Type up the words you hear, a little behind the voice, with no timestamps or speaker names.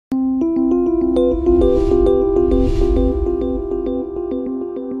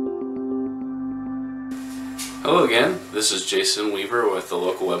Hello again, this is Jason Weaver with the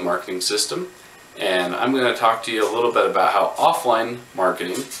Local Web Marketing System, and I'm going to talk to you a little bit about how offline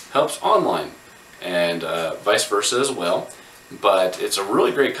marketing helps online, and vice versa as well. But it's a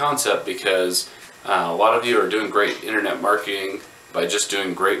really great concept because a lot of you are doing great internet marketing by just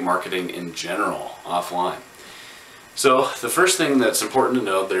doing great marketing in general offline. So the first thing that's important to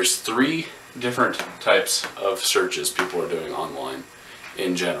know, there's 3 different types of searches people are doing online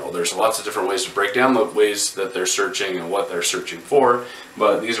in general. There's lots of different ways to break down the ways that they're searching and what they're searching for,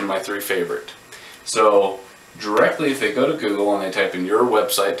 but these are my 3 favorite. So directly, if they go to Google and they type in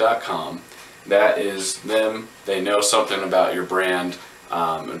yourwebsite.com, that is them. They know something about your brand.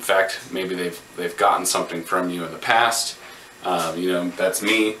 In fact, maybe they've gotten something from you in the past. That's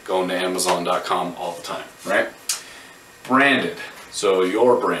me going to Amazon.com all the time, right? Branded, so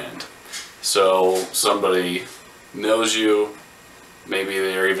your brand. So somebody knows you. Maybe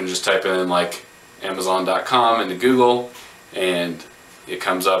they're even just typing in like Amazon.com into Google and it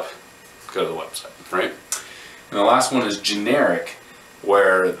comes up, go to the website, right? And the last one is generic,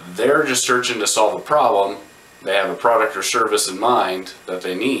 where they're just searching to solve a problem. They have a product or service in mind that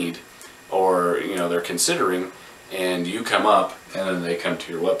they need, or they're considering, and you come up and then they come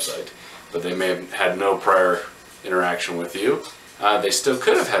to your website. But they may have had no prior interaction with you. They still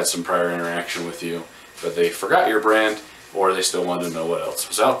could have had some prior interaction with you, but they forgot your brand, or they still wanted to know what else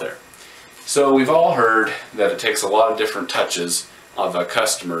was out there. So we've all heard that it takes a lot of different touches of a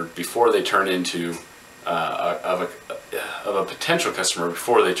customer before they turn into of a potential customer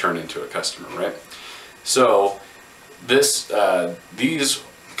before they turn into a customer, right? So these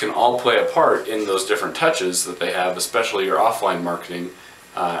can all play a part in those different touches that they have, especially your offline marketing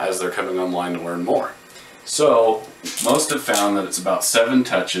as they're coming online to learn more. So most have found that it's about 7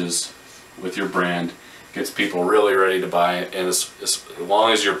 touches with your brand gets people really ready to buy it, and as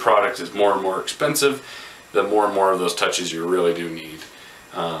long as your product is more and more expensive, the more and more of those touches you really do need.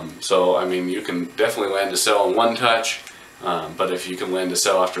 So I mean, you can definitely land to sell in 1 touch, but if you can land to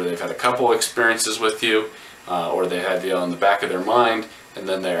sell after they've had a couple experiences with you, or they had you on the back of their mind, and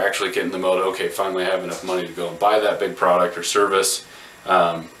then they're actually getting the mode, okay, finally I have enough money to go and buy that big product or service,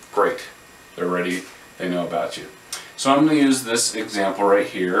 great, they're ready, they know about you. So I'm going to use this example right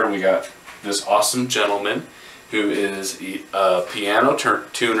here. We got this awesome gentleman who is a piano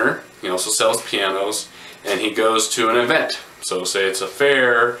tuner. He also sells pianos, and he goes to an event. So say it's a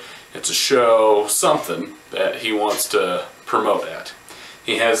fair, it's a show, something that he wants to promote at.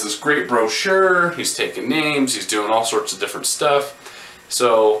 He has this great brochure, he's taking names, he's doing all sorts of different stuff.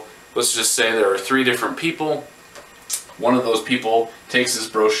 So let's just say there are 3 different people. One of those people takes his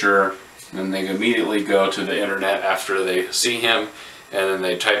brochure, and then they immediately go to the internet after they see him, and then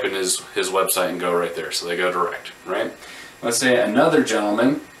they type in his website and go right there. So they go direct, right? Let's say another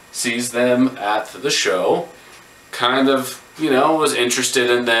gentleman sees them at the show, kind of, was interested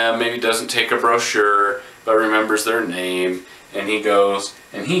in them, maybe doesn't take a brochure, but remembers their name, and he goes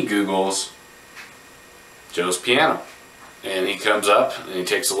and he Googles Joe's Piano. And he comes up and he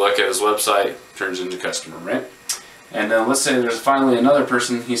takes a look at his website, turns into a customer, right? And then let's say there's finally another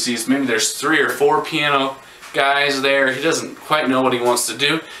person, he sees maybe there's 3 or 4 piano guys there, he doesn't quite know what he wants to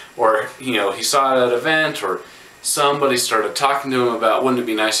do, or he saw it at an event, or somebody started talking to him about, wouldn't it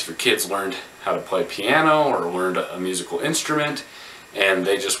be nice if your kids learned how to play piano or learned a musical instrument, and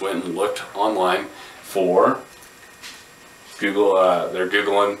they just went and looked online for Google, they're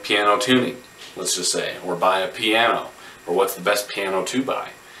Googling piano tuning, let's just say, or buy a piano, or what's the best piano to buy,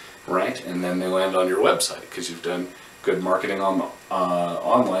 right? And then they land on your website because you've done good marketing on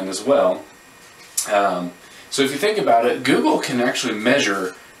online as well. So if you think about it, Google can actually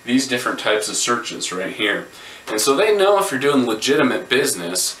measure these different types of searches right here. And so they know if you're doing legitimate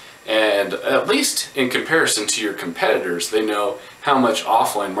business, and at least in comparison to your competitors, they know how much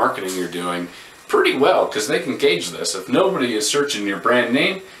offline marketing you're doing pretty well, because they can gauge this. If nobody is searching your brand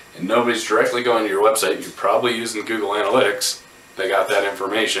name and nobody's directly going to your website, you're probably using Google Analytics. They got that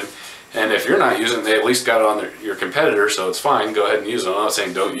information. And if you're not using it, they at least got it on your competitor, so it's fine. Go ahead and use it. I'm not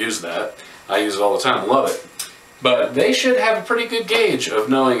saying don't use that. I use it all the time, love it. But they should have a pretty good gauge of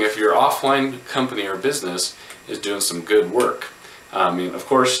knowing if your offline company or business is doing some good work. I mean, of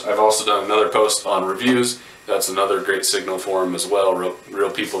course, I've also done another post on reviews. That's another great signal for them as well. Real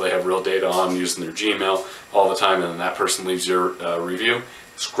people they have real data on using their Gmail all the time, and then that person leaves your review.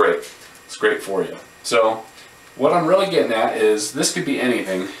 It's great. It's great for you. So what I'm really getting at is this could be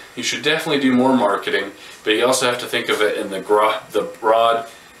anything. You should definitely do more marketing, but you also have to think of it in the broad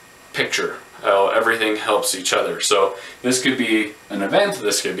picture, how everything helps each other. So this could be an event,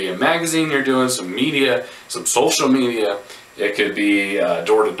 this could be a magazine you're doing, some media, some social media. It could be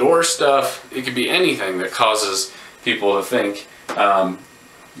door-to-door stuff. It could be anything that causes people to think,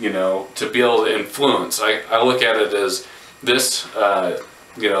 you know, to be able to influence. I look at it as this,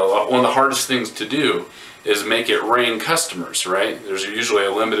 you know, one of the hardest things to do is make it rain customers, right? There's usually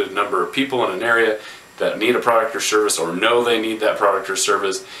a limited number of people in an area that need a product or service or know they need that product or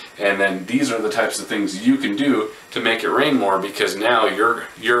service, and then these are the types of things you can do to make it rain more, because now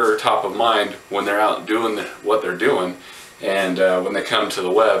you're top of mind when they're out doing what they're doing, and when they come to the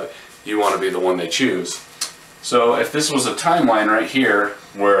web, you want to be the one they choose. So if this was a timeline right here,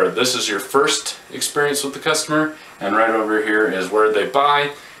 where this is your first experience with the customer, and right over here is where they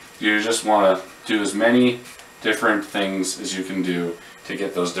buy, you just want to do as many different things as you can do to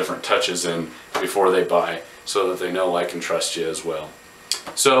get those different touches in before they buy, so that they know, like, and trust you as well.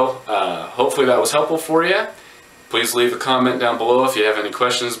 So hopefully that was helpful for you. Please leave a comment down below if you have any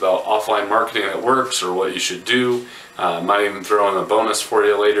questions about offline marketing that works or what you should do. Might even throw in a bonus for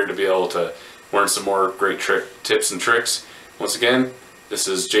you later to be able to learn some more great tips and tricks. Once again, this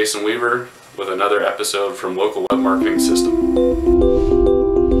is Jason Weaver with another episode from Local Web Marketing System.